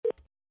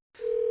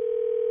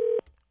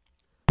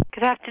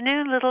Good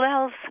afternoon, Little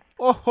Elves.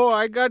 Oh,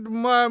 I got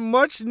my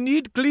much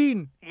need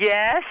clean.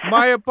 Yes?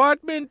 My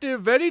apartment is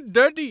very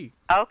dirty.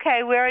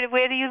 Okay, where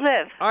do you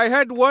live? I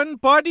had one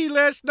party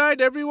last night.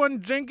 Everyone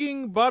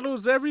drinking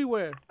bottles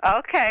everywhere.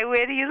 Okay,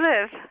 where do you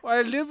live?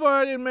 I live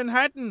in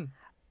Manhattan.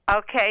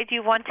 Okay, do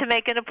you want to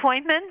make an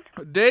appointment?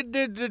 They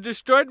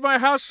destroyed my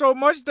house so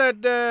much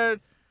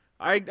that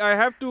I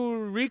have to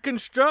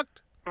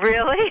reconstruct.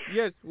 Really?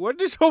 Yes.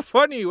 What is so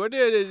funny? What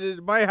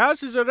is my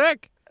house is a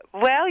wreck.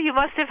 Well, you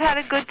must have had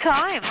a good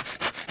time.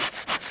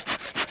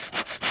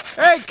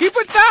 Hey, keep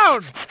it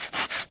down!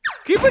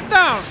 Keep it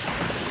down!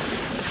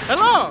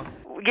 Hello?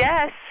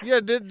 Yes. Yeah,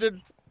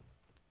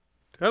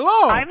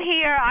 hello? I'm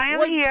here. I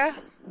am here.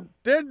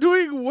 They're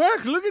doing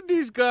work. Look at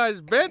these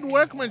guys. Bad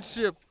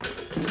workmanship.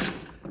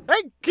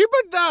 Hey, keep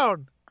it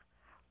down!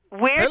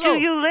 Where Hello.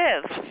 do you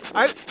live?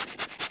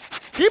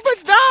 Keep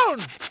it down!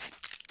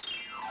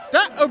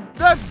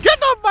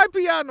 Get off my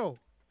piano!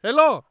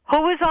 Hello?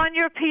 Who is on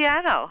your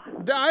piano?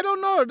 I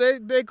don't know.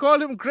 They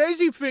call him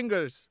Crazy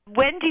Fingers.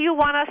 When do you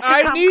want us to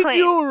I come need clean?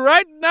 you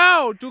right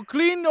now to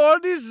clean all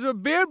this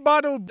beer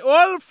bottle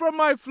all from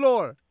my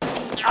floor.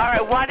 All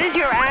right, what is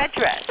your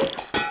address?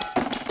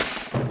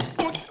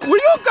 Will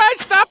you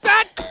guys stop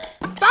that?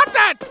 Stop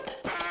that!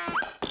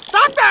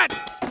 Stop that!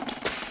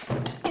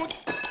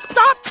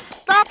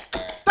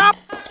 Stop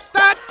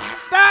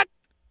that!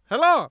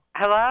 Hello?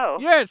 Hello?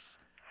 Yes.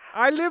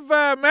 I live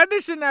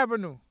Madison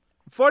Avenue,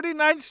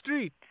 49th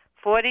Street.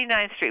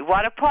 49th Street.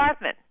 What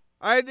apartment?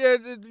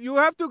 You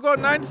have to go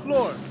 9th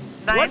floor.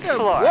 Ninth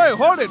floor. Wait,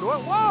 hold it.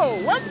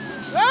 Whoa, what?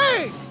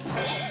 Hey!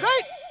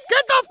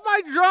 Get off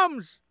my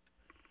drums!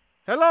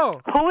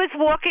 Hello? Who is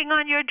walking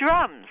on your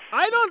drums?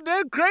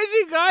 They're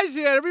crazy guys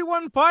here.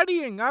 Everyone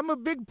partying. I'm a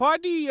big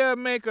party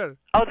maker.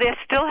 Oh, they're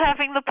still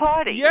having the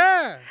party?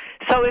 Yeah.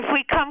 So if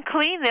we come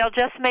clean, they'll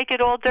just make it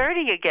all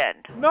dirty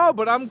again. No,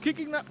 but I'm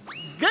kicking that.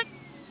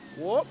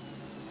 Whoop.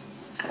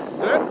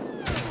 There.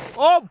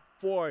 Oh,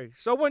 boy.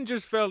 Someone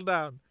just fell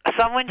down.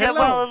 Someone just,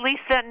 well, at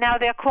least now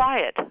they're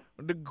quiet.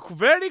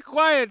 Very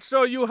quiet.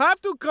 So you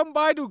have to come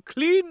by to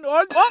clean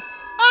all.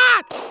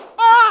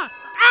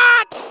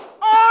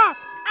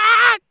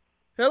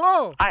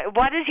 Hello.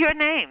 What is your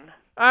name?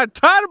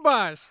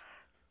 Tarbash.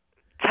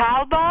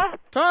 Talba?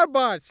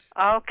 Tarbash.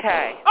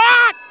 Okay.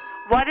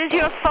 What is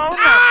your phone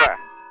number?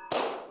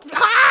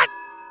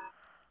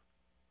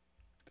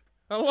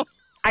 Hello.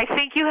 I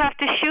think you have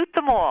to shoot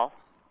them all.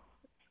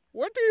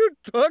 What are you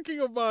talking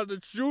about?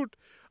 Shoot.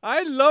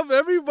 I love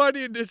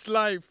everybody in this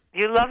life.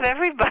 You love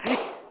everybody.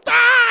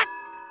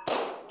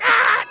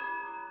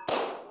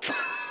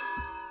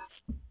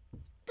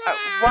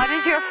 What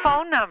is your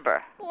phone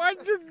number?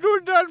 Why'd you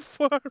do that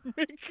for,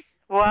 Mick?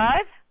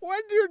 What?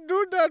 Why'd you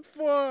do that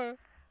for?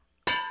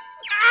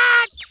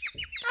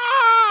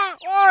 Oh,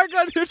 I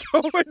got hit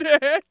over the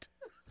head.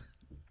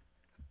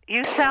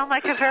 You sound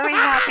like a very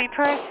happy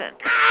person.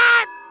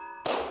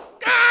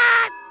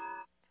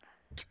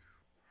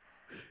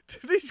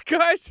 These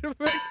guys are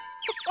making...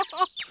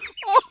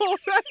 Oh,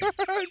 that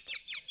hurt.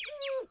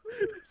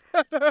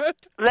 That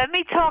hurt. Let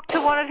me talk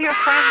to one of your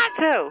friends,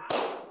 too.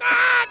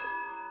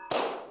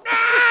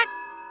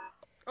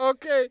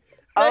 Okay.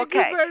 Thank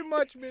you very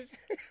much, miss.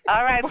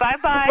 All right,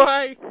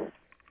 bye-bye.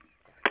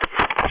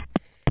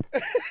 Bye.